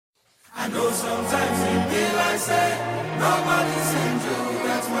know sometimes it be like say nobody send you.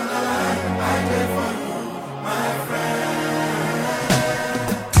 That's when I did for you, my friend.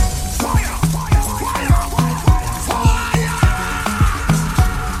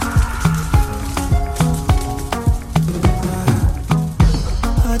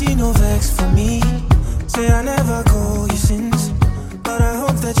 No vex for me. Say I never call you since, but I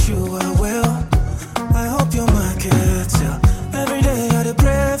hope that you are well. I hope your mind gets ill. Every day I dey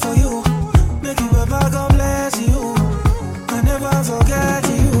pray for you. Make you Papa, God bless you. I never forget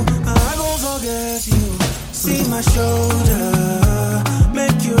you. I won't forget you. See my shoulder,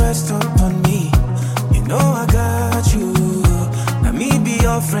 make you rest upon me. You know I got you. Now me be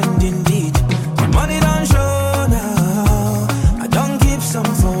your friend indeed. The money don't show now. I don't keep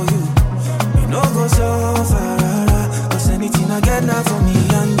some for you. No go so far, cause anything I get now for me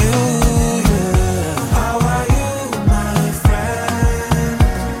and you, yeah. How are you, my friend?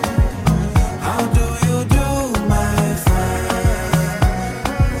 How do you do, my friend?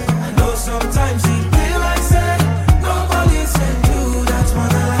 I know sometimes it be like say nobody send you. That's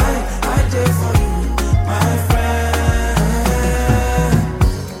when I did for you, my friend.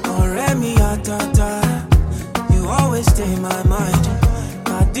 Oremi atata, you always stay in my mind.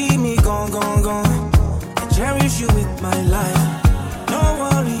 Me gone. I cherish you with my life. Don't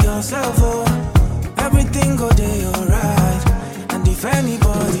worry yourself, oh. Everything go day alright. And if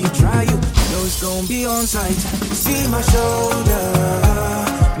anybody try you, know it's gon' be on sight. See my shoulder,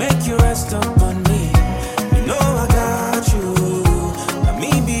 make you rest upon me. You know I got you. Let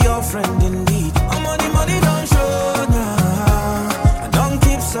me be your friend indeed. Money don't show now. I don't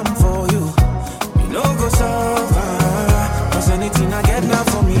keep some for you. You know go so far. Cause anything I get now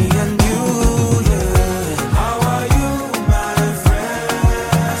for me and you, yeah. How are you, my friend?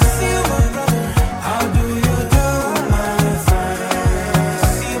 I see you, my brother. How do you do, my friend? I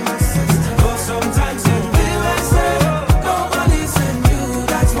see you, my sister. Though sometimes it be like say nobody send you.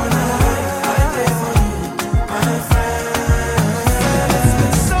 That's when I did for you, my friend. It's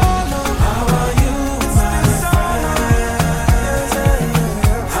been so long. How are you, my friend?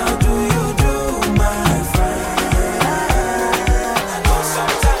 How do you do, my friend?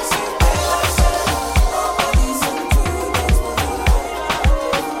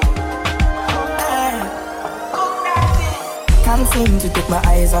 Can't seem to take my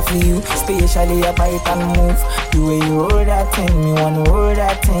eyes off of you, especially a bite and move. The way you roll that thing, me wanna roll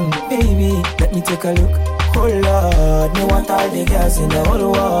that thing. Baby, let me take a look. Oh Lord, me want all the girls in the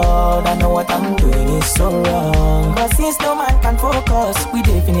whole world. I know what I'm doing is so wrong, but since no man can focus, we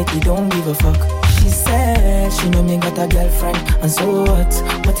definitely don't give a fuck. She said she know me got a girlfriend, and so what?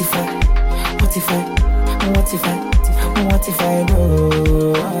 What if I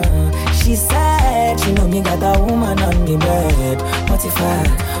do? She said she know me got a woman on me bed. What if I,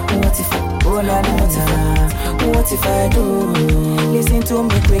 oh la la la, what if I do? Listen to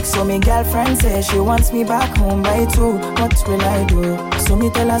me quick, so me girlfriend says she wants me back home by 2. What will I do? So me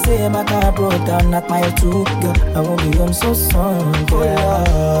tell her say my car broke down at mile 2. Girl, I won't be home so soon. Oh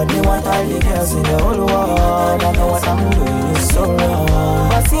Lord, me want all the girls in the whole world. I know what I'm doing is so wrong,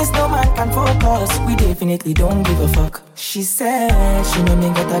 but since no man can focus, we definitely don't give a fuck. She said she know me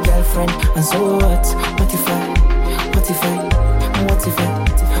got a girlfriend, and so what? What if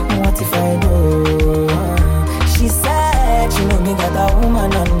I do? She said she know me got a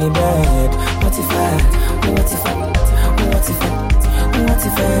woman on me bed. What if I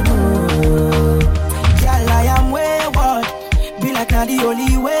do? Girl, I am wayward. Be like not the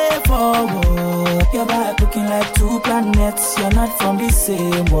only way forward. Your back looking like 2 planets. You're not from the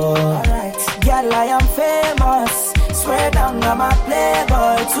same world. Right. Girl, I am famous. Swear down, I'm a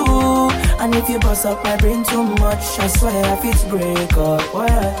playboy too. And if you bust up my brain too much, I swear if it's break up.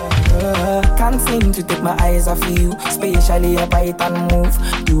 Can't seem to take my eyes off of you, especially a bite and move.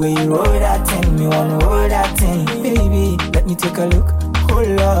 The way you roll that thing, me wanna roll that thing. Baby, let me take a look. Oh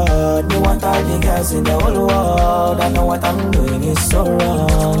Lord, me want all the girls in the whole world. I know what I'm doing is so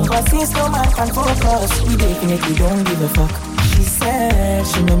wrong, but since no man can focus, we definitely don't give a fuck. She said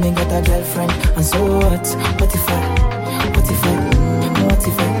she know me got a girlfriend, and so what? What if I do?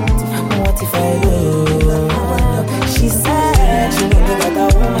 She said she know me got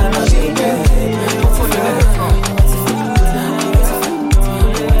a woman on the bed.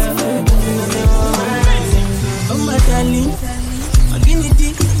 Oh my darling, I'm gonna do,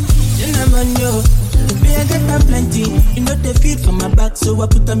 gentleman, yo. Me I get a plenty, you know the feed for my back, so I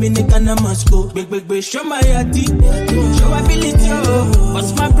put them in the can of Moscow. Big, show my yachty, show ability, oh.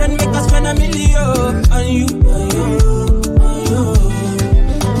 What's my friend make us spend $1 million on you?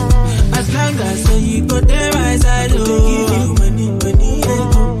 As long as you go there, my side, oh. Give you money,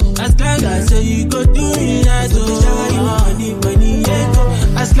 yeah. As long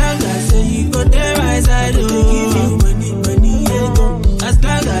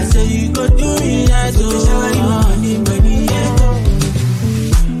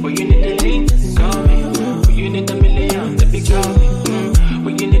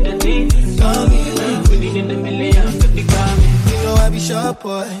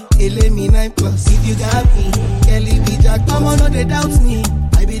boy, ele me 9 plus. If you got me, Kelly be Jack. Mama no they doubt me.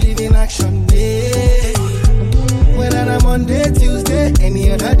 I believe in action. Hey. Whether I'm Monday, Tuesday,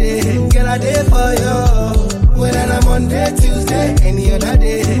 any other day, girl I day for you. Whether I'm Monday, Tuesday, any other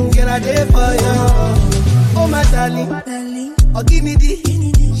day, girl I day for you. Oh my darling, oh give me the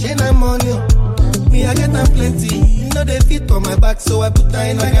shine I'm on you. Me I get them plenty. You know they fit on my back, so I put her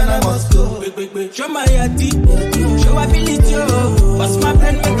in my Ghana must go. Show my yati, show ability, oh. What's my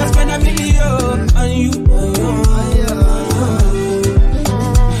plan, make us spend $1 million on you.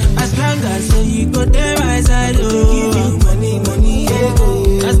 As long as you go there, my side, oh. Give you money,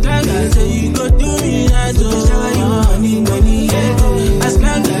 yeah. As long as you go do me nice, oh. Show you money, yeah. As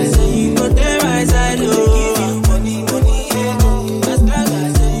long as you go there, my side, oh. Give you money, yeah. As long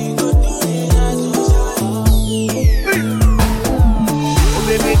as you go do me nice, oh. Oh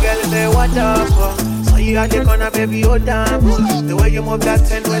baby girl, say what up, oh. You at the corner, baby, oh damn, oh. The way you move that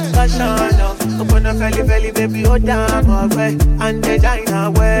 10 with passion, oh. Open up belly, baby, oh damn, oh. And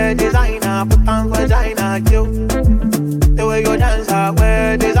designer, wear designer, put on vagina, you. The way you dance,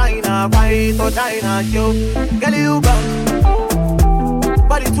 wear designer, white or China, you. Girl, you back,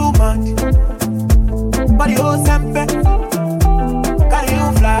 body too much, body oh sempe, carry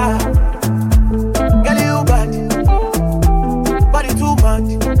you fly. Girl, you bad, body too much,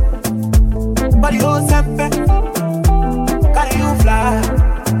 body oh sempe, carry you fly.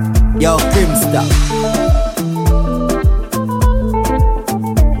 Yo, Crimstar.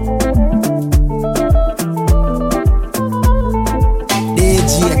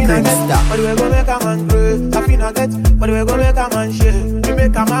 DJ Crimstar. But we go make a man grow, I feel not get. But we go make a man shake. You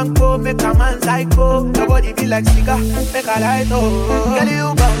make a man go, make a man psycho. Your body be like sticker, make a light oh. Girl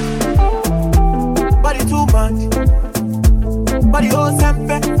you back, body too much, body oh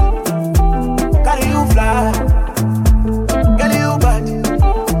sempe, carry you fly. Girl you bad,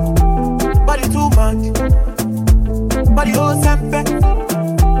 body too much, body oh sempe,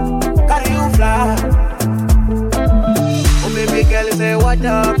 carry you fly. Oh baby girl say what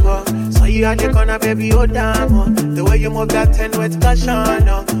up, oh. So you at the corner baby oh damn, oh. The way you move that 10 with passion,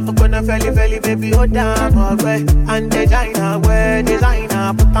 oh. Open up belly, baby oh damn, oh. And designer, wear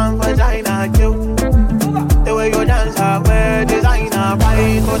designer, put on vagina, you. The way you dance, wear designer,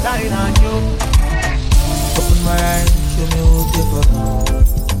 white or China, you. Open my eyes, show me who tip up.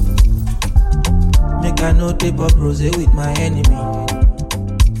 Make I no tip up rose with my enemy.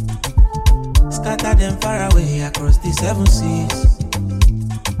 Scatter them far away across the 7 seas.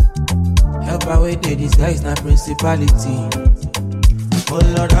 Help away the disguise, not principality. Oh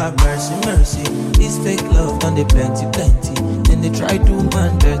Lord have mercy, mercy. This fake love done the plenty. Then they try to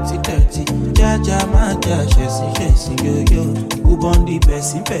man dirty. Ja, man, ja, chasing, yo. Who born the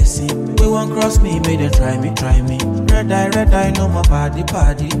person? We won't cross me, make them try me. Red eye, no more party.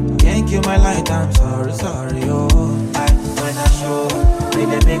 Can't kill my light, I'm sorry, oh. When I show, when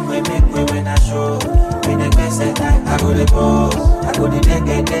they make way when I show. When they best I go the pose. I go the dengue,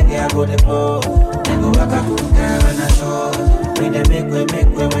 I go the blow. Then go back, I go girl when I show. When they make way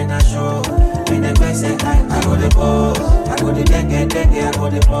when I show. When they best I go the pose. I go the dengue, I go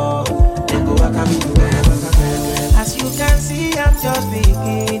the blow. Then go back, I go girl. As you can see, I'm just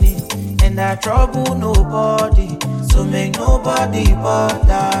beginning, and I trouble nobody, so make nobody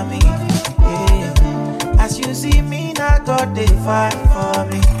bother me. Yeah. As you see me, now God they fight for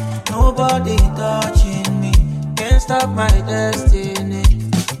me. Nobody touching me, can't stop my destiny.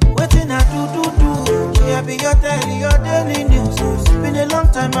 Waiting I do. Yeah, be your daily news. Been a long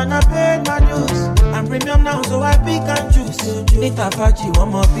time and I paid my dues. I'm premium now, so I pick and choose. Nita Faji, one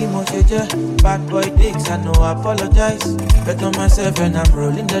more be more jeje. Bad boy dicks, I know I apologize. Bet on myself and I'm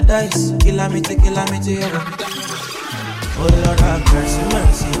rolling the dice. Kilometer, oh Lord have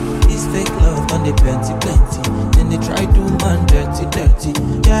mercy. This fake love done the plenty. Then they try to man dirty.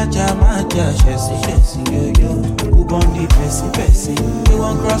 Ja, man, ja, chasing, yo. Who born the person? They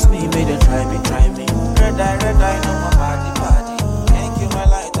won't cross me, make them try me. Red eye, no more party. Can't kill my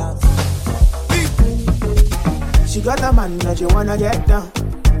light down. She got a man that she wanna get down.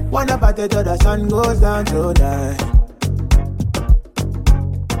 Wanna party till the sun goes down tonight.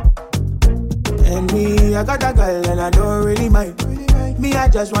 And me, I got a girl and I don't really mind. Me, I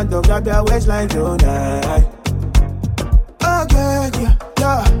just want to grab your waistline tonight. Okay,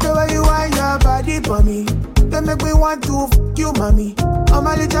 yeah. The way you wind your body for me, they make me want to fuck you, mommy. I'm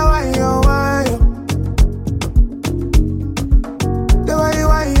a little wine. The way you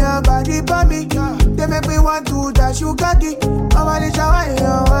wind your body for me, they make me want to dash you cocky. I'm a little wine.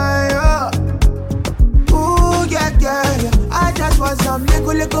 Ooh, yeah. I just want some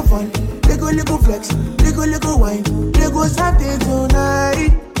little fun. little flex, little wine, little something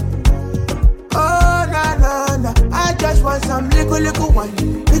tonight. Oh na na na, I just want some little wine,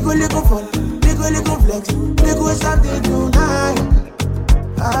 little fun, little flex, little something tonight.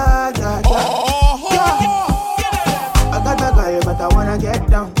 Ah yeah yeah. I got my guy, but I wanna get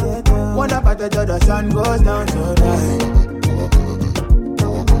down. Wanna party till the sun goes down tonight.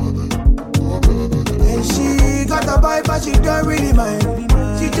 And she got a vibe, but she don't really mind.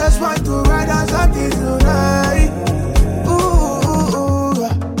 She just want to ride on something tonight. Ooh,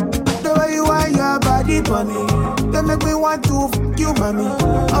 the way you want your body for me, they make me want to fuck you, mommy.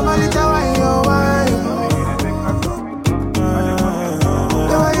 I'm a little wine, your wine.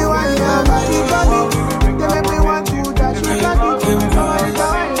 The way you want your body for me, they make me want to dash you, daddy. I'm a little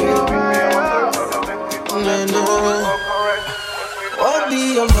wine, your wine. What be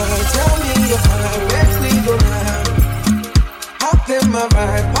your mind? Tell me your mind. Where we go now? Hop in my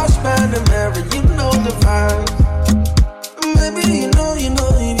ride, watch Panamera, you know the vibe. Maybe you know, if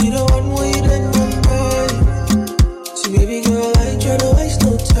you don't want way, then don't mind. So baby girl, I ain't tryna waste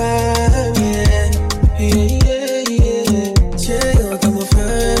no time, yeah. Chill, I'm a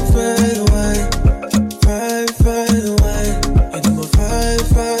fine wine. Fine wine. And I'm a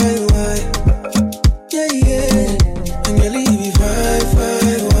fine wine. Yeah. And girl, you be fine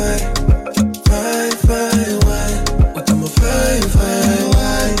wine. Fine wine. But I'm a fine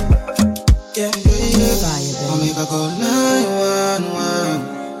wine. Yeah. I'll make her go 911.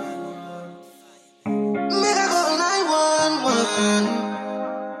 Make her go 911.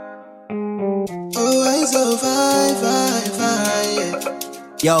 Oh, I'm so fine, yeah.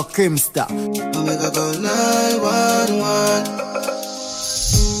 Yo, Crimstar. I'll make her go 911.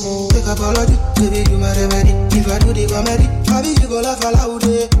 Take apology, baby, you my remedy. If I do the comedy, I be you go laugh aloud.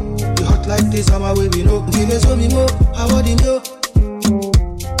 You hot like this, I'm away, we know. Give me some more, I want him, yo.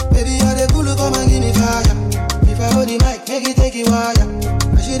 Baby, you're the cool, come and give me fire. If I hold the mic, make it take it wire.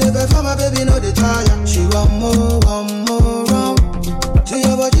 And she the perform, my baby, know the tire. She want more round. See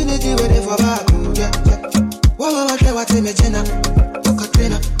opportunity waiting for back, yeah. One mama try what me Jenna, walk a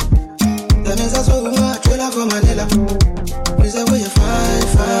trainer. That means that's what we want, trailer for Manila. Please say where you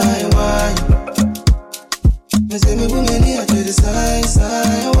fine wine. Me say me woman here to the side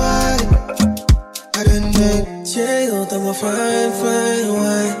wine. I don't know. Chill, I'm a fine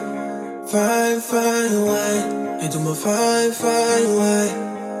wine. Fine wine. And I'm a fine wine.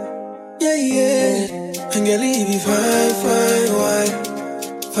 Yeah. And girl, you be fine wine.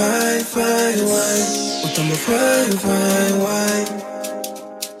 Fine wine. But I'm a fine wine.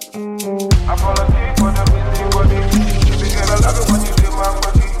 I fall asleep on the busy body. Because I love it when you do my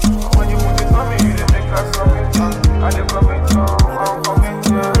body. When you put it on me, you didn't make us something. I didn't come in, so I'm coming.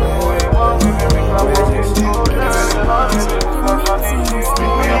 What you want, baby, make my body.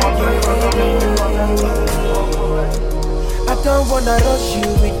 I don't wanna rush you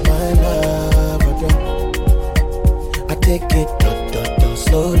with my love, I take it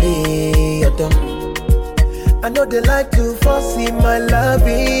slowly, I know they like to foresee my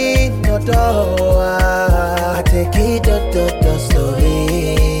loving, I take it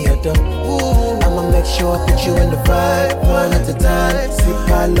slowly, I'ma make sure I put you in the vibe, one at a time, sip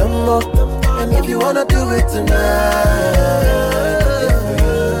a little more, and if you wanna do it tonight,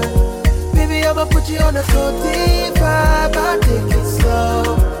 baby, I'ma put you on a floating vibe, I'll take it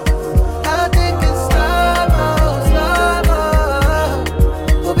slow.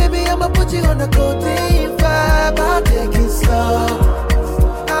 Oh baby, I'ma put you on a codeine vibe. I'll take it slow.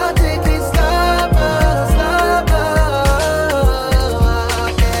 I'll take it slow.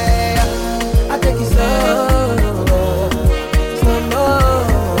 Yeah, I'll take it slow.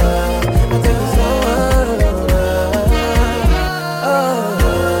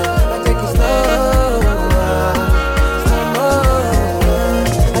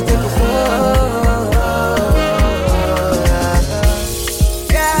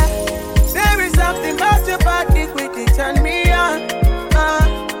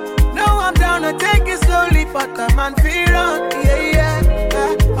 But the man feel on, yeah.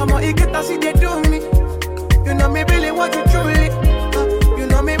 I'm a get see they do me. You know me really want you truly. You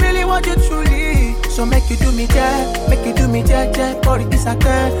know me really want you truly. So make you do me that, body is a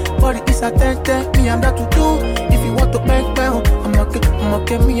 10, me I'm not to do. If you want to bang bang, I'm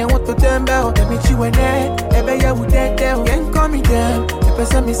okay, me I want to damn bell. Let me chew in there, ebe ya with that there. Can't call me them, if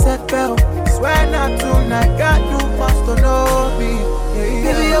send me set bell. Swear not to, not God, you must to know me.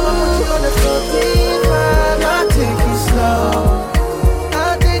 Baby, I'ma put you on the floating vibe. I'll take it slow.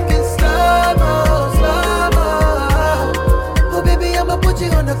 I'll take it slow-mo. Oh baby, I'ma put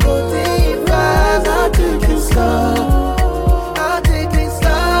you on the floating vibe. I'll take it slow. I'll take it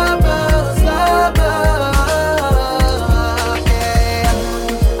slow-mo.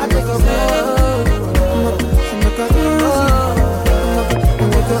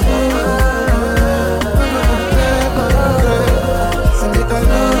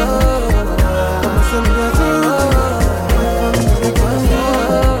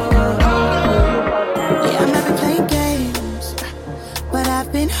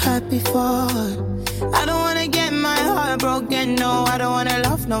 been hurt before. I don't wanna get my heart broken, no, I don't wanna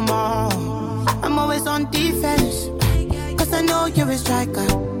love no more. I'm always on defense, cause I know you're a striker.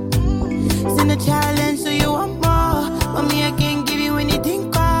 It's in a challenge, so you want more. But me, I can't give you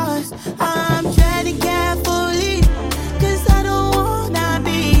anything, cause I'm treading carefully. Cause I don't wanna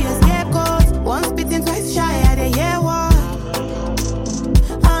be a scapegoat. Once bitten, twice shy, I didn't hear what.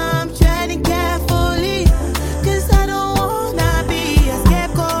 I'm treading carefully. Cause I don't wanna be a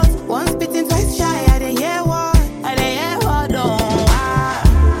scapegoat. Once bitten, twice shy, I didn't hear what. I didn't hear what, no.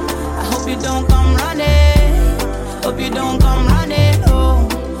 I hope you don't come running. Hope you don't come running, oh.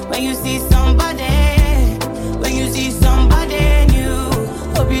 When you see somebody new,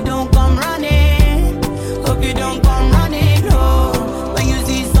 hope you don't come running. Hope you don't come running, oh. When you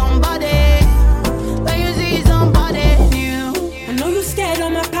see somebody new. I know you scared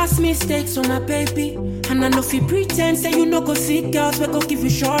of my past mistakes, oh my baby. And I know if you pretend, say you no go see girls, we go give you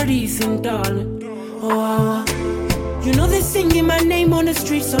shorties and darling. Oh, you know they singing my name on the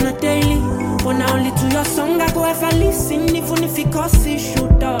streets on a daily. But now only to your song I go ever listen, even if it causes issue,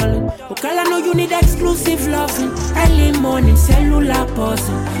 darling. Oh girl, I know you need exclusive loving. Early morning, cellular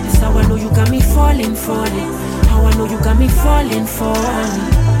buzzing. That's how I know you got me falling. How I know you got me falling.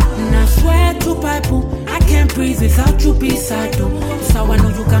 And I swear to Bible, I can't breathe without you beside you. That's how I know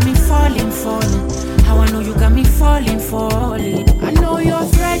you got me falling. How I know you got me falling. I know you're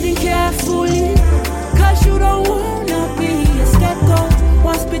threading carefully, cause you don't wanna be a scapegoat.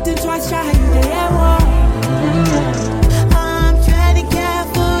 Once bitten, twice shy, you the air. I'm treading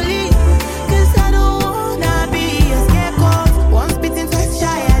carefully, cause I don't wanna be a scapegoat. Once bitten, twice shy,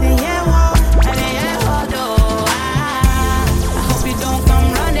 I didn't hear what. No. I hope you don't come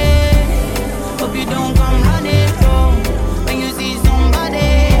running. Hope you don't come running, oh. When you see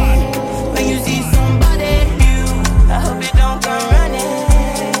somebody new, I hope you don't come running.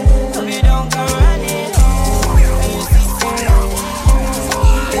 Hope you don't come running, oh. When you see somebody.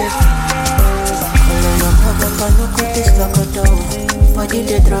 Cuando cortes loco todo, body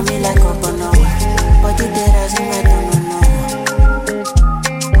they draw me like a banana, body they rise me like no.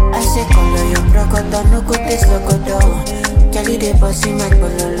 I say color your procoto, no cortes loco todo, Kelly they bossy like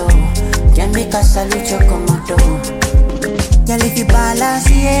bololo, can make a salute your commando. Kelly if you balance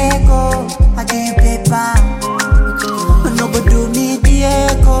Diego, I give you paper, no go do me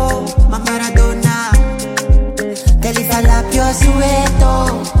Diego, my Maradona. Kelly if I lap your sueto,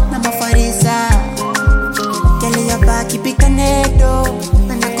 I'm a farisa. Kelly, your back, keep it connected.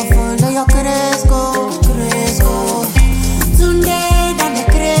 And I can follow your cresco. Today, that the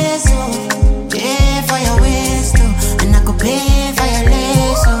cresco. Pay for your waist, and I could pay for your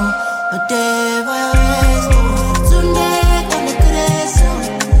lace, a day for your waist. Today, that the cresco.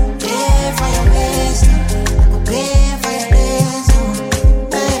 Pay for your waist, I could pay for your lace,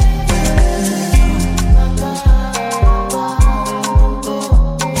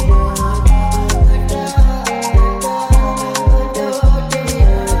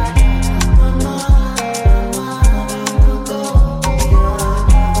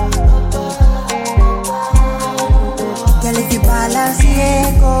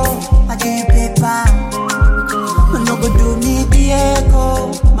 Diego, I give you paper. No go do me Diego,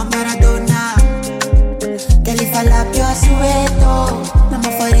 my Maradona. Kelly if I lap your sueto, I'm a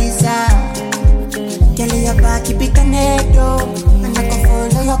farisa. Kelly your back keep it connected, and I can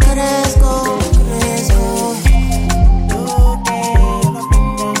follow your cresco.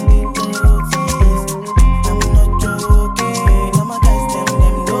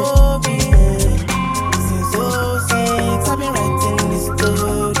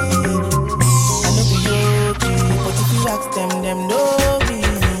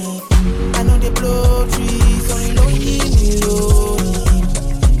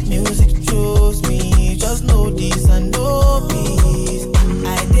 Just know this and know peace. I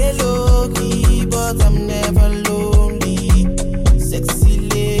dey low key.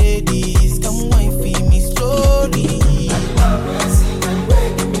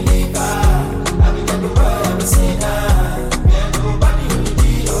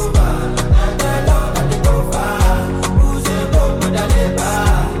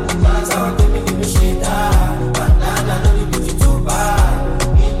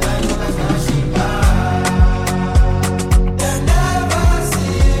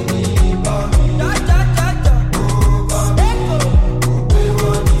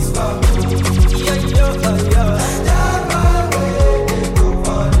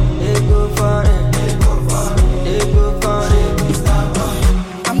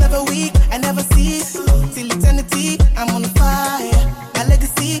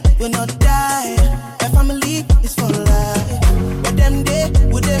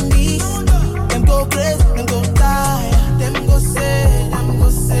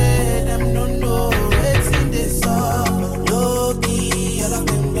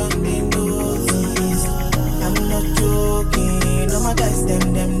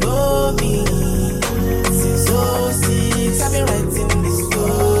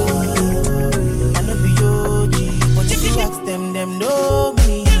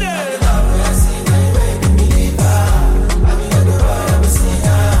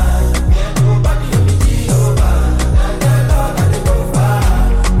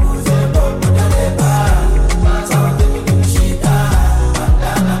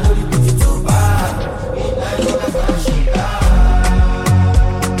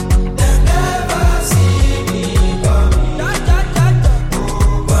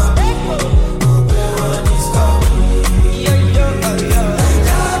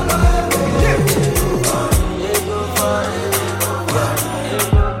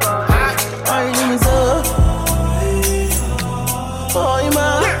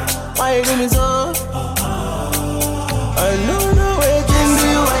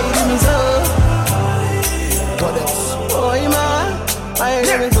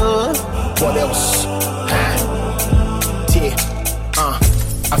 so. What else? Yeah.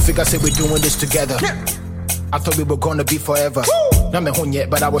 I figure say we're doing this together. I thought we were gonna be forever. Not me home yet,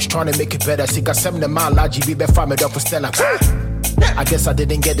 but I was trying to make it better. Sika 7 mile RGB be farm it up for Stella. I guess I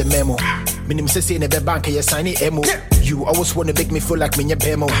didn't get the memo. Minim say in the bank, you sign it emo. You always wanna make me feel like me in your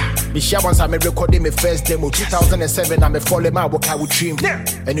demo. This year once I'm recording my first demo. 2007, I'm a falling my work I would dream.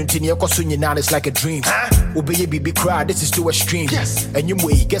 And until you go now, it's like a dream. Obey baby cry, this is too extreme. And you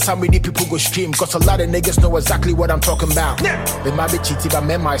way, guess how many people go stream? Cause a lot of niggas know exactly what I'm talking about. They might be cheating, but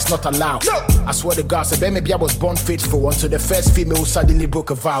memory is not allowed. I swear to God, so maybe I was born faithful until the first female who suddenly broke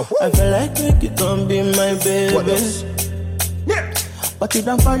a vow. I feel like you can be my baby. What else? But you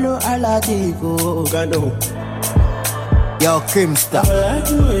don't follow Aladigo. Gano. Yo, Kimsta. I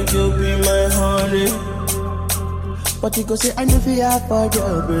feel like you be my honey. But you go say I never have for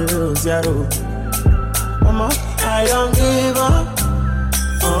your bills, Yaro. Mama, I don't give up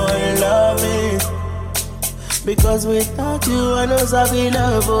on loving. Because without you, I know Sabi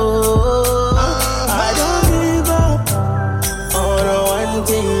love. I don't give up on one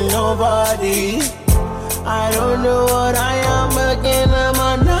thing, nobody. I don't know what I am again, I'm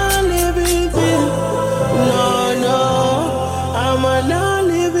a non-living thing. No, I'm a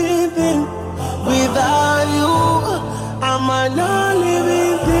non-living thing. Without you, I'm a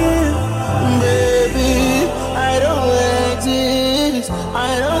non-living thing. Baby, I don't exist.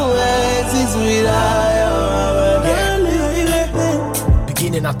 I don't exist without you. I'm a non-living thing.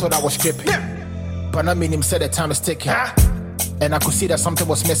 Beginning, I thought I was stripping. But I mean, him said the time is ticking. And I could see that something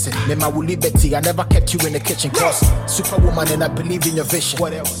was missing. Me my woolly Betty, I never kept you in the kitchen. Cause superwoman and I believe in your vision.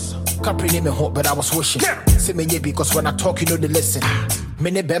 What else? Can't name me hot, but I was wishing. Say me yeah, because when I talk, you know they listen.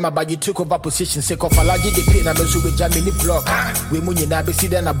 Many bema, but you took over position. Say of allergy, the pain, I'm with Jamini block. We munyi na be see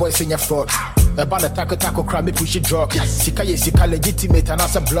then a boy in your fraud. About the taco crime, me push it drug. Sika legitimate and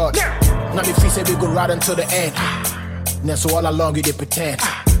as a blood. Now me feel say we go right until the end. Now so all along you they pretend.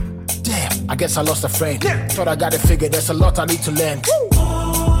 Damn, I guess I lost a friend. Thought I got it figured, there's a lot I need to learn.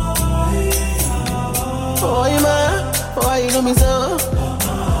 Oh, man, why you do me so?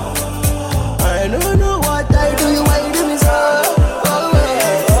 I don't know what I do, why you do me so? Oh,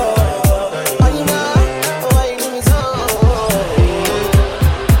 man, why you do me so?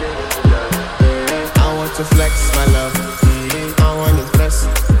 I want to flex my love, I want to press,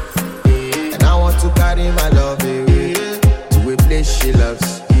 and I want to carry my love away to a place she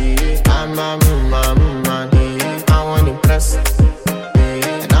loves. I'm a man, I want to impress,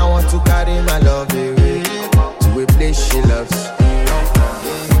 and I want to carry my love away to a place she loves.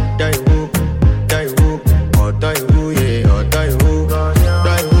 Die who, or die who, yeah, or die who,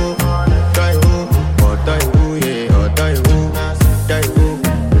 die who, or die who, yeah, or die who, die who,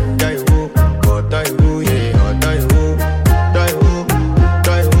 or die who, yeah, or die who, die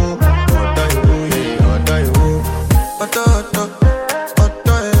who, or die who, yeah, or die who.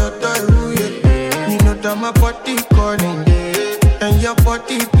 My body calling, and your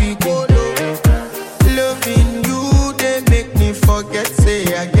body beating. Loving you, they make me forget, say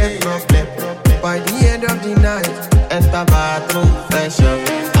I get problem. By the end of the night, enter bathroom, fresh up.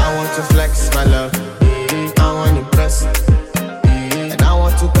 I want to flex my love, I want to impress, and I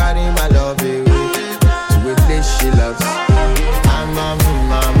want to carry my love away to a place she loves. I'm a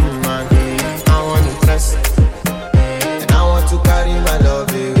man, I want to impress, and I want to carry my love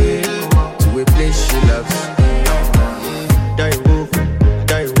away to a place she loves. Die who,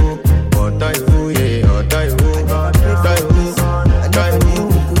 or die who, yeah, or die who, die who,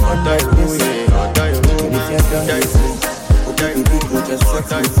 or die who, yeah, or die who,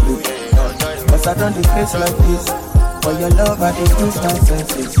 cause I don't do face like this. For your love, I don't lose my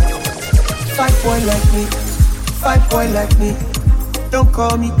senses. Fine boy like me. Don't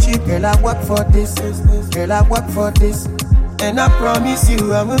call me cheap, girl, I work for this. Girl, I work for this. And I promise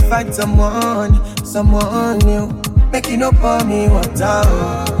you, I will find someone new. Make you no pour me water.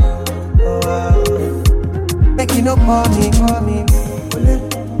 Make you no pour me.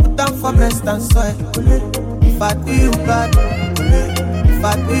 Put down for breast and soil. If I do you bad,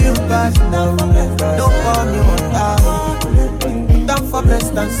 no, don't pour me water. Put down for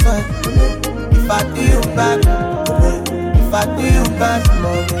breast and soil. If I do you bad,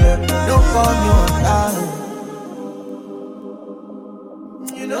 no, don't pour me water.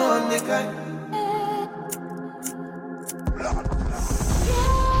 You know I'm the guy.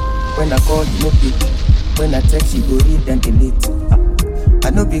 When I call you, no pick. When I text you, go read and delete. I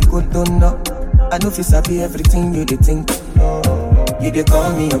know be good, don't know. I know fi sabi everything you dey think. You dey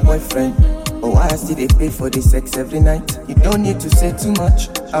call me your boyfriend. Oh, I still dey pay for the sex every night. You don't need to say too much.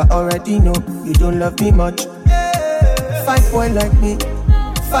 I already know you don't love me much. Fine boy like me.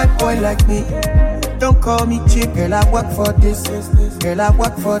 fine boy like me. Don't call me cheap, girl, I work for this. Girl, I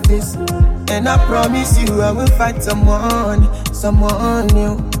work for this. And I promise you I will find someone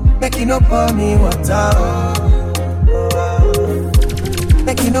new. Make you no pour me water.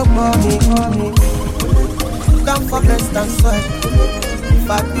 Make you no pour me. Down for best and sweat. If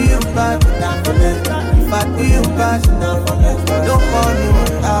I do you bad, down for best. If I do you bad, down for best. Don't pour me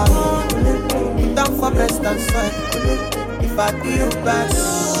water. Down for best and sweat. If I do you bad,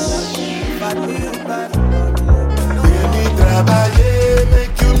 if I do you bad. Baby, trabaye,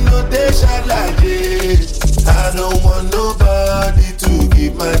 make you know they shall like it. I don't want nobody to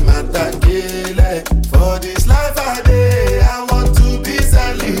keep my matter killing. For this life I day, I want to be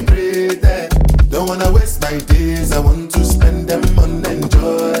celebrated. Don't wanna waste my days, I want to spend them on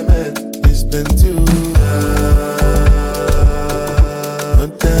enjoyment. It's been too long,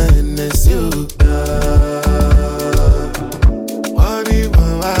 not time is you. What do you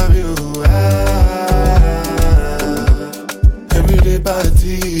want, have you? Everyday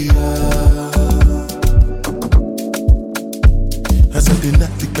party. As I did not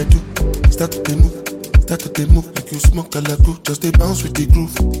think I do, start to move like you smoke a la crew. Just they bounce with the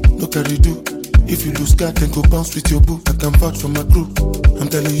groove, no carry do. If you lose God, then go bounce with your boo. I can vouch for my crew, I'm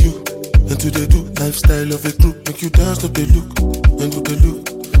telling you. And to they do, lifestyle of a group. Make you dance to the look, then go the look,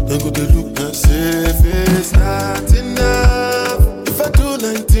 then go the look. I say if it's not enough, if I do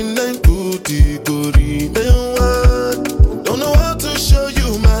 99 Kuti, go remain one. Don't know how to show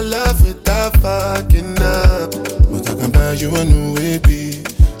you my love without fucking up. But I can buy you a new baby,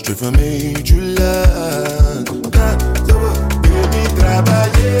 straight from July. God, so baby,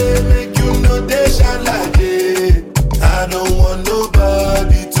 trabaye, make you know they shall like it. I don't want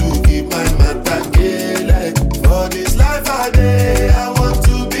nobody to keep my matter killing. For this life I day, I want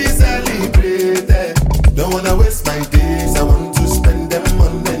to be celebrated. Don't wanna waste my days, I want to spend them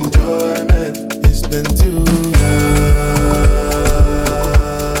on enjoyment. It's been too long,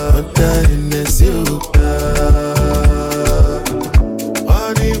 but time is you.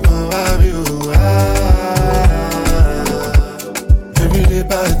 Everyday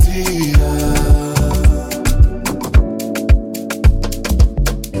party.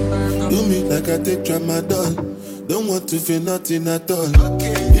 Do me like I take Tramadol. Don't want to feel nothing at all.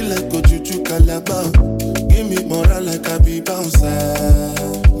 Be like Ojuju Calabar. Give me moral like I be bouncer.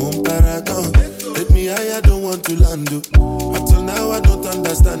 Moon paragon. Take me higher, don't want to land. Until now I don't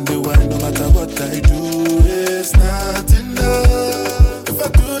understand the why. No matter what I do, it's not enough. If I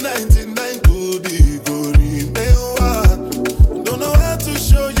do 99 good, it go remain one. Don't know how to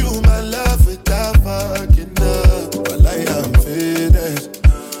show you my love without fucking up. But I am faded.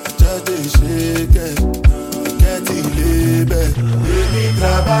 Just a shake it. Get it label. Baby,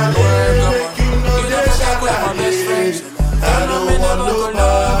 trabaye, make you know they shall like it. I don't want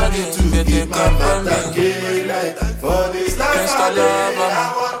nobody to keep my matter killing. For this life I live, I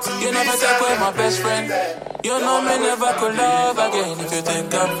want to be with my best friend. You know me never could love again if you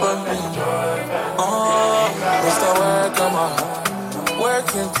think I'm from me. Oh, what's the work, come on.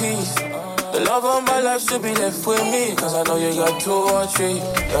 Work in peace. The love of my life should be left with me, cause I know you got 2 or 3.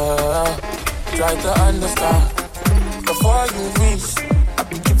 Try to understand before you reach. I've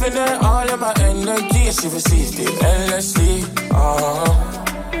been giving her all of my energy, and she receives it endlessly.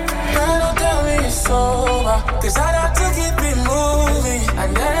 Girl, don't tell me it's over, cause I have to keep it moving,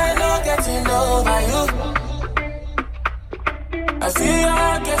 and then I know getting over you. I feel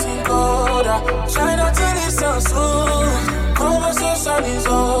I'm getting colder. Try not to listen soon. Conversation is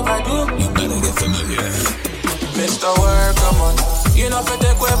overdue. You better get familiar. Mr. Work, come on. You know if you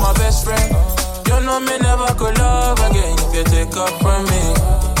take away my best friend. You know me never could love again if you take up from me.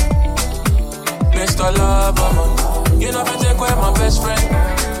 Mr. Love, come on. You know if you take away my best friend.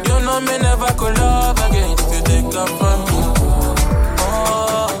 You know me never could love again if you take up from me.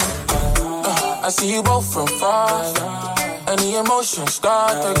 I see you both from far. And the emotions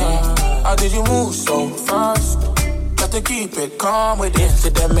start again. How did you move so fast? Got to keep it calm with it. To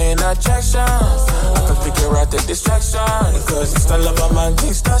the main attraction. I can figure out the distraction. Because it's the love of man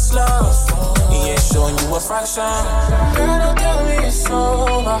thinks that's love. He ain't showing you a fraction. Girl, don't tell me it's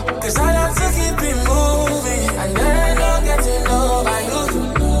over, cause I have to keep it moving, and then I know getting over you.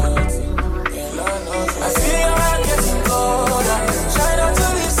 I feel I'm getting colder. Try not to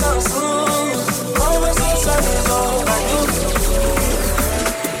listen soon. Conversation is overdue.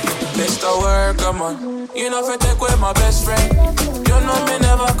 Mr. Work, come on. You know if you take away my best friend. You know me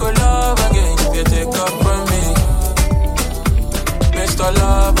never could love again if you take up from me. Mr.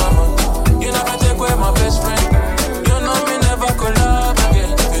 Love, come on. You know if you take away my best friend. You know me never could love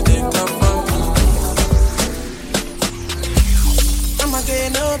again if you take up from me. I'm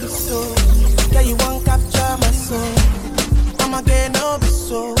again, oh. be so. Yeah, you won't capture my soul. I'ma get no be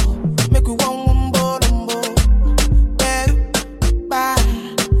so. Make we one wumbo lumbo. Better, bye.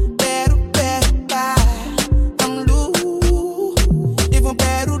 Better, bye. I'm loose. Even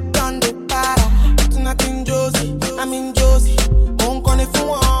better done the para. Tonight in Josie, I'm in Josie. Won't call it for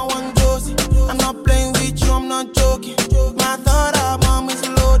one Josie. I'm not playing with you, I'm not joking. My thought of mom is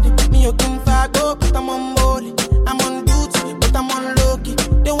loaded. Me, you can go, but I'm on board. I'm on duty, but I'm on low-key.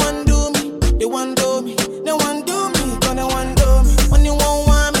 They want do me, they want do me. They want do me, gonna want do me. When you won't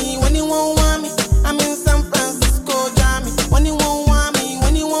want me, when you won't want me. I'm in San Francisco, Jammy. When you won't want me,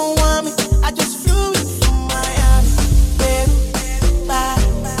 when you won't want me. I just flew in from Miami. Peru, bye.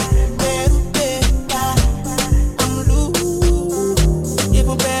 Peru, bye. I'm loose.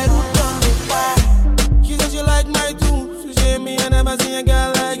 Even Peru done the bye. She said she like my tunes. She said me, I never seen a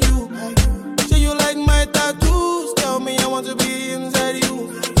girl like you. Say you like my tattoos. Tell me I want to be inside you.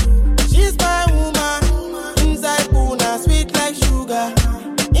 She's my woman. Inside Burna, sweet like sugar.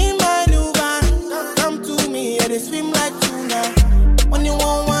 In my new van, come to me, yeah, they swim like tuna. When you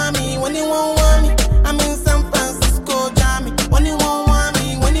won't want me, when you won't want me. I'm in San Francisco, Jammy. When you won't want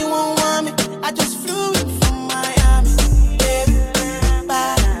me, when you won't want me. I just flew in from Miami. Peru,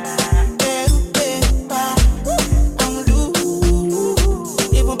 bye. Peru, bye. I'm loose.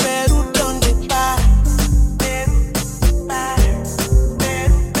 Even Peru done the bye. Peru, bye.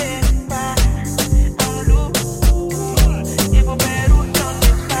 Peru, bye. I'm loose. Even Peru done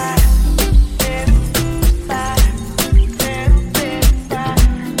the bye. Peru, bye. Peru, bye.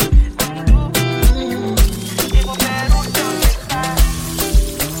 I'm loose. Even Peru done the bye.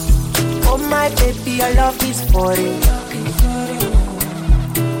 Oh my baby, your love is for it.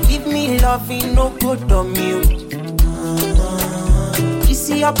 Give me loving, no good on you. You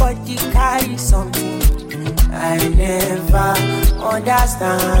see your body carry something I never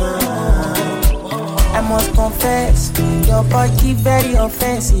understand. I must confess, your body very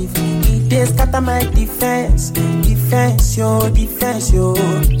offensive. It dey scatter my defense, defense yo.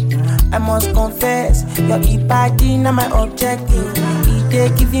 I must confess, your body not my objective. It dey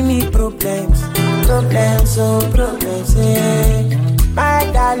giving me problems, yeah. My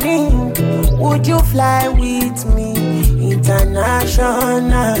darling, would you fly with me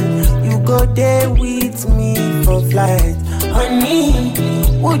international? You go there with me for flight. Honey,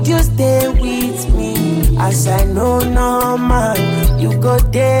 would you stay with me? As I know normal, you go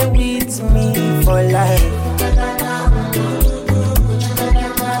there with me for life.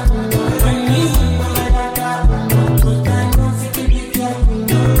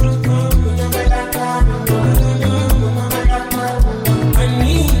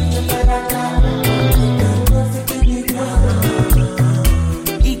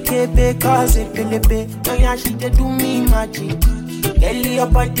 Because it pelebe, no yeah she dey do me magic. Girl, your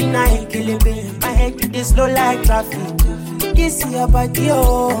body na ekelebe, my head it dey slow like traffic. This your body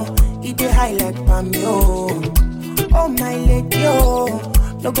oh, it dey high like palm oh. Oh my lady oh,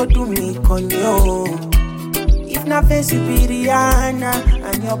 no go do me conyo. If na face you be Rihanna,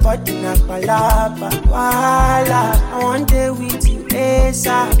 and your body na palapa, wala. I want day with you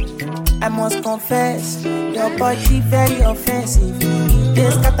ASAP. I must confess, your body very offensive. They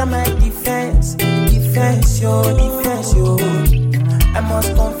scatter my defense yo. I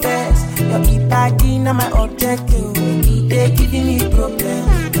must confess, your body not my objective. They giving me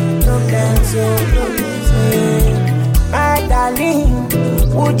problems, yeah. My darling,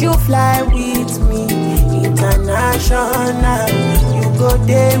 would you fly with me international? You go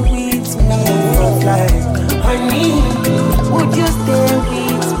there with me for flight. Honey, would you stay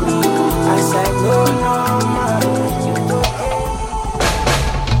with me? As I know normal, you go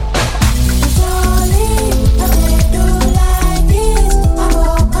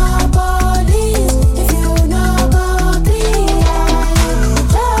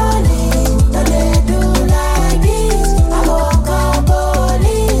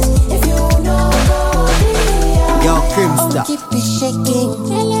keep me shaking.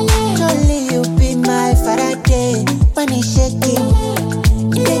 Jolly, you be my Faraday. When it's shaking,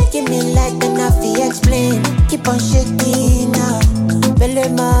 they give me like an Afi explain. Keep on shaking now.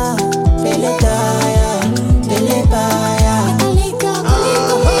 Belema, Beletaya, Belebaya.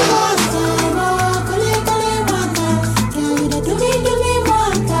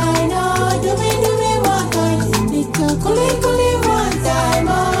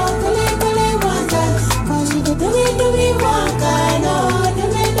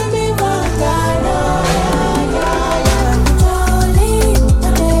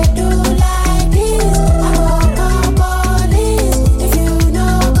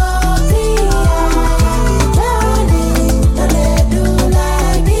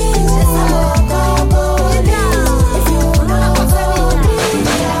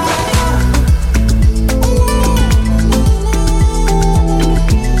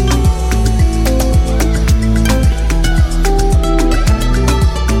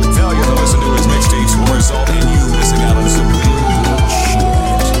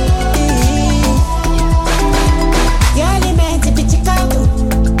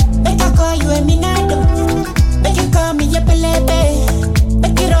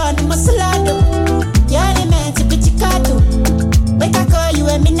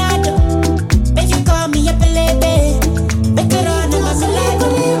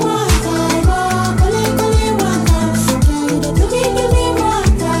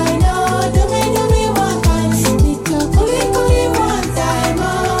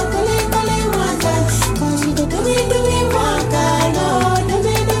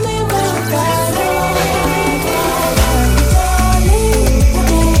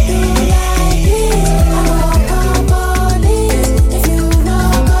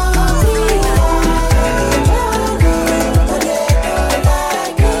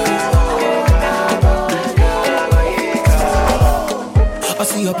 I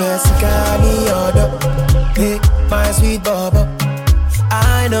see your best candy order. Hey, my sweet baba.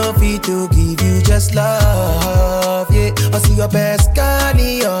 I know fit to give you just love. Yeah, I see your best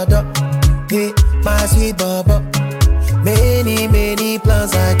candy order. Hey, my sweet baba. Many, many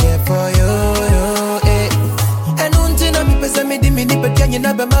plans I get for you. Hey, and until I'm me di me but can you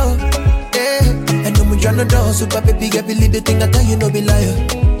never know? Hey, and no me tryna dance, super baby, get believe the thing I tell you, no be liar.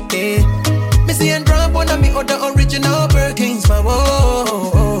 Hey. See and drop one of me other original Birkins, my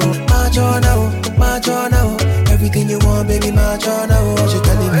whoa. March on now, everything you want, baby, march on now. She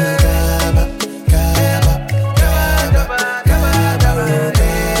telling me, Kaba, Kaba, Kaba, Kaba,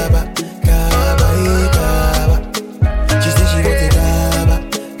 Kaba, Kaba. She said she wants it, Kaba,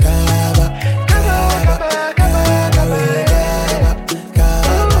 Kaba, Kaba, Kaba, Kaba,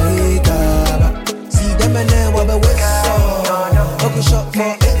 Kaba. See them and then what the west song. Open shop for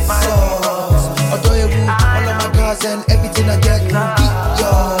it, so. All of my cars and everything I get,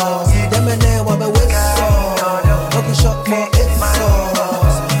 yours. See them and then what my waist on. Open shop for it,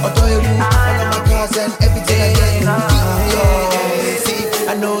 sauce. All of my cars and everything I get, yours. See, I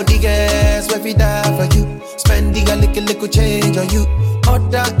know the gas where we die for you. Spending a little change on you.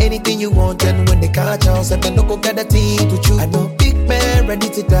 Order anything you want, and when they catch us, and then don't go get a thing to chew. I know big man ready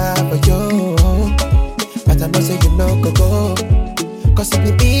to die for you, but I know say you know go. Cause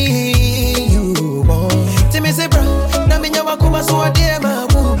it be you want. Tell me say bro, na me nyawa kuma so ade ma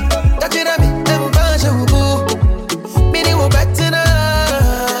wu. That you me em baje wu. Me ni wo better na.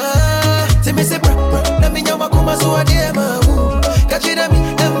 Tell me say bro, na me nyawa kuma so ade ma wu. That you me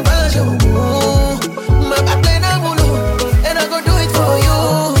em baje wu. My play na mulu, and I go do it for you.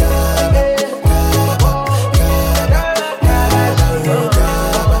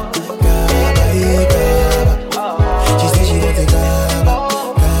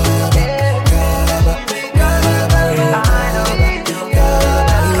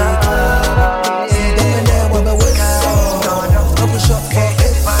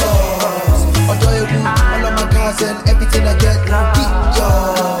 And everything I get,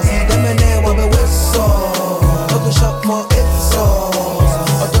 yours. Them and they want me with sauce. Open shop for it sauce.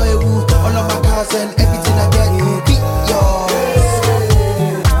 Although you all of my cars and everything I get, yours.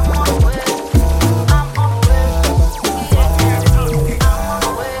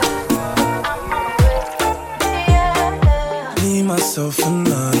 Me, myself, and I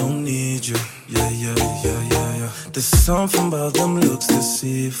don't need you. Yeah. There's something about them looks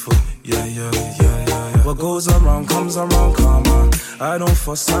deceitful. Yeah. What goes around comes around, come on. I don't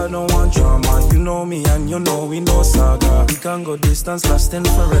fuss, I don't want drama. You know me and you know we know saga. We can go distance, lasting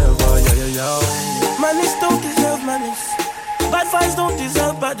forever. Yeah. Malice don't deserve malice. Bad vibes don't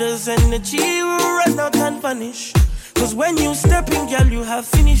deserve badders. Energy will run out and vanish. Cause when you step in, girl, you have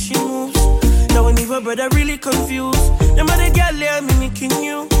finishing moves. Now when your brother really confused. The mother girl, they're mimicking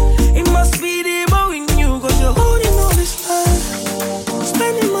you. It must be the bow in you. Cause you're holding all this time.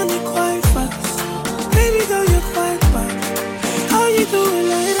 Spending money quite fast. Baby girl, you're quite bad. How you doing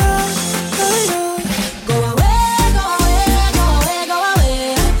like that? Go away, go away, go away, go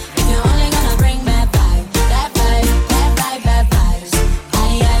away. If you're only gonna bring bad vibes, bad vibes.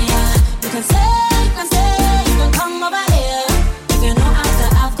 You can stay, you can come over here. If you know how to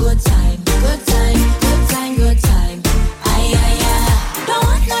have good time.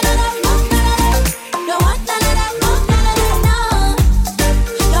 Don't want none of that, don't want none of that, no.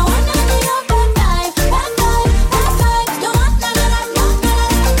 Don't want none of your bad vibes. Don't want none of that, don't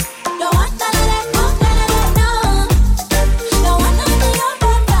want none of that, no. Don't want none of your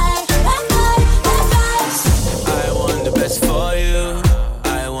bad vibes. I want the best for you.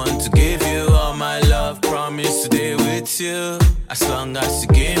 I want to give you all my love. Promise to stay with you as long as you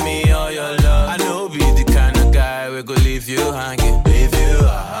give me all your love. I know be the kind of guy we go leave you hanging, give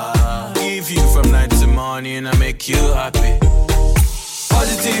you from night to morning and make you happy.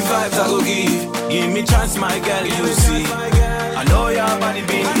 Positive vibes I go give me chance, my girl, you see. I know your body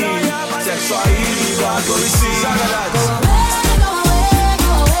being need sexual healing, I go receive.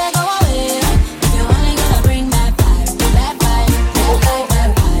 Go away. If you're only gonna bring bad vibes.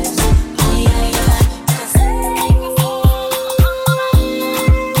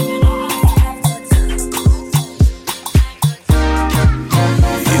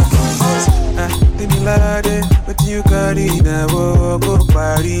 What you got in a go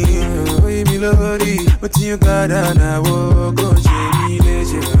party? We be lovely. What you got on a go Jamie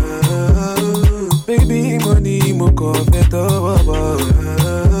legend? Baby, money, mo confet over.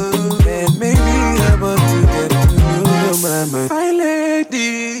 And maybe I want to get to know your mama. My lady,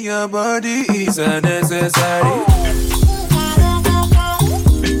 your body is unnecessary.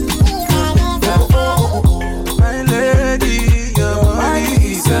 My lady, your body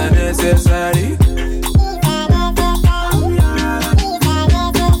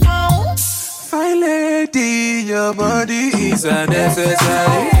is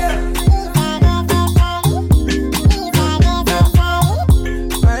unnecessary.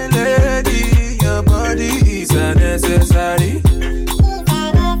 My lady, your body is unnecessary.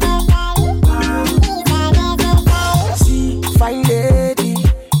 Fine lady,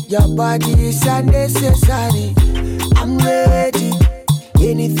 your body is unnecessary. I'm ready.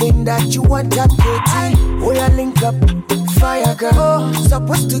 Anything that you want, I'm ready. Oh, yeah, link up, fire girl. Oh,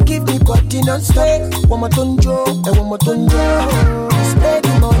 supposed to give me body non-stop. One more tonjo, and one more tonjo. Spend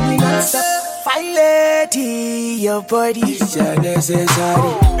the money non-stop. Fine lady, your body is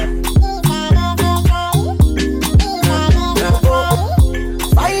unnecessary.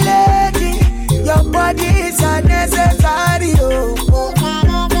 Fine lady, your body is unnecessary. Oh,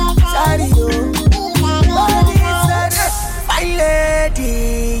 sorry, oh. Fine lady,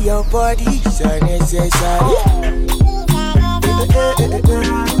 your body is unnecessary.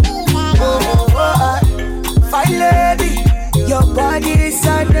 Fine lady, your body is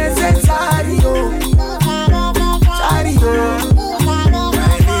unnecessary. Sorry,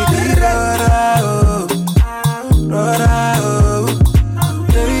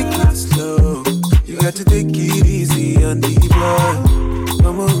 Take it slow. You got to take it easy on the boy.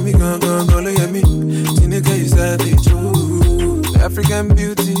 Mama, me go look at me. Tineka, you said the truth. African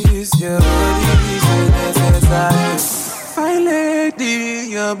beauty is your body is unnecessary. Fine lady,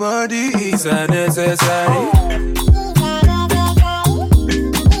 your body is unnecessary.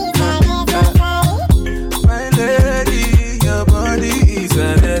 Fine lady, your body is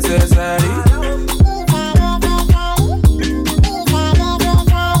unnecessary.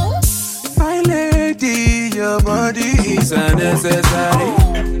 Fine lady, your body is unnecessary.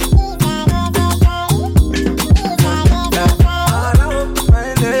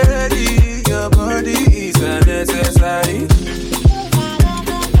 Necessary.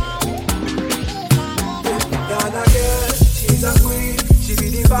 Ghana girl, she's a queen. She be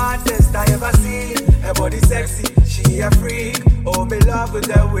the baddest I ever seen. Her body sexy, she a freak. Oh, me love with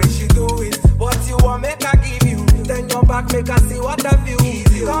the way she do it. What you want, make I give you. Then your back, make I see what the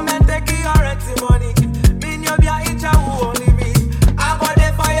view. Come and take your rent money. Me no be a inch who only me. I got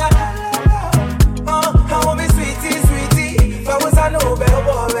the fire. Oh, how me sweetie, sweetie. If I was a Nobel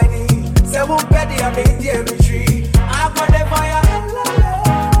already. Say who petty, I made the every tree. I got the fire.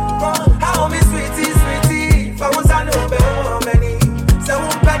 How me sweetie, sweetie. If I was a Nobel many. Say who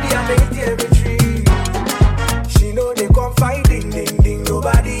petty, I made the every tree. She know they confide in ding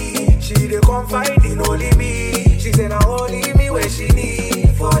nobody. She they confide in only me. She say now only me where she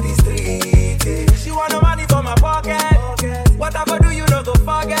need for the street. She want no money for my pocket. What I go do you not go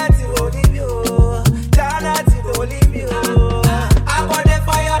forget to only you. Jana to only you. I got the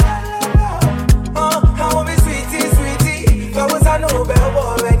fire. How me sweetie, sweetie. If I was a Nobel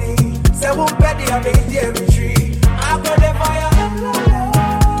already. Say who petty, I made the every tree. I got the fire.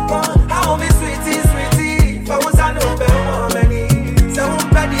 How me sweetie, sweetie. If I was a Nobel already. Say who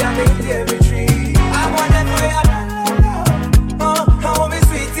petty, I made the every tree. I got the fire. How me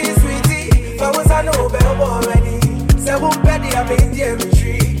sweetie, sweetie. If I was a Nobel already. Say who petty, I made the every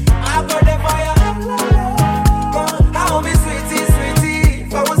tree. I got the fire. How me sweetie, sweetie.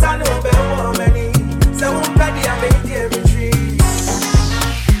 If I was a Nobel already. Say who petty, I made the every tree.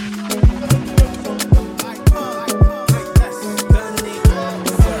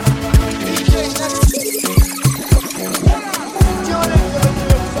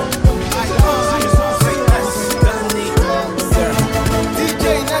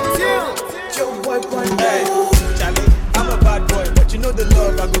 The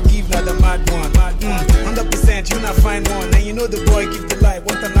love I go give not the mad one. 100% you not find one. And you know the boy give the light.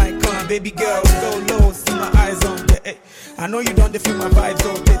 What an icon. Baby girl, go low, see my eyes on the I know you don't feel my vibes,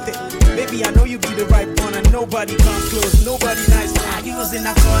 oh baby, I know you be the right one. And nobody comes close, nobody nice. You was in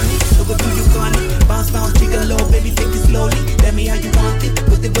a corner, so go do you corny. Bounce down, trigger low, baby, take it slowly. Let me how you want it,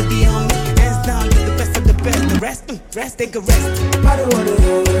 put it on me. Hands down, you're the best of the best. The rest, take a rest. I don't wanna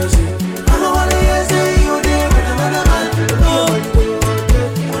hear you say, I don't wanna hear you say you there with another man.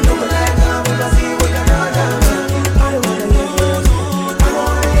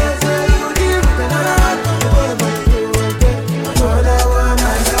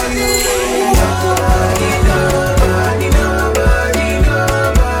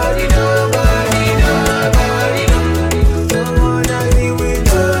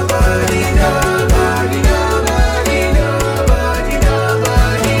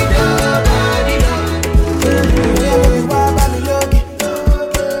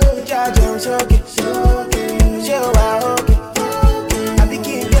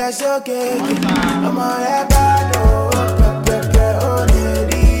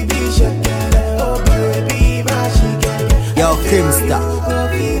 gangster.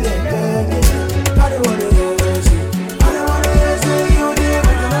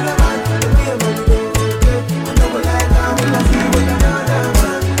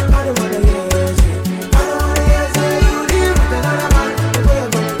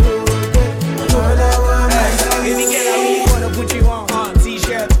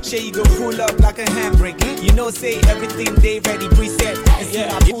 You go pull up like a handbrake. You know, say everything they ready preset.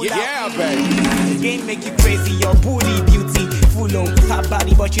 Yeah, baby. The game make you crazy. Your booty beauty full on hot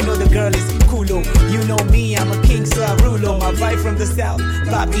body, but you know the girl is cool. You know me, I'm a king, so I rule on. My vibe from the south,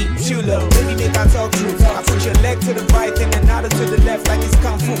 Bobby Chulo. Baby, make I talk true. I put your leg to the right and another to the left, like it's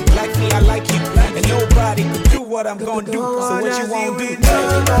kung fu. Like me, I like you, and nobody can do what I'm gonna do. So what you won't do?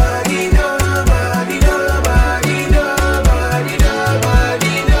 Nobody, nobody, nobody, nobody, nobody.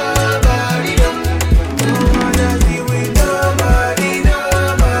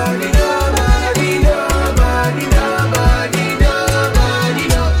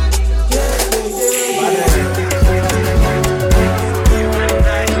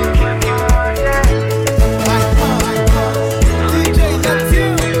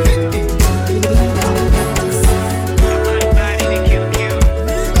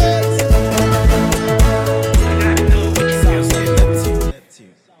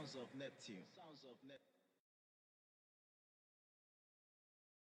 Neptune.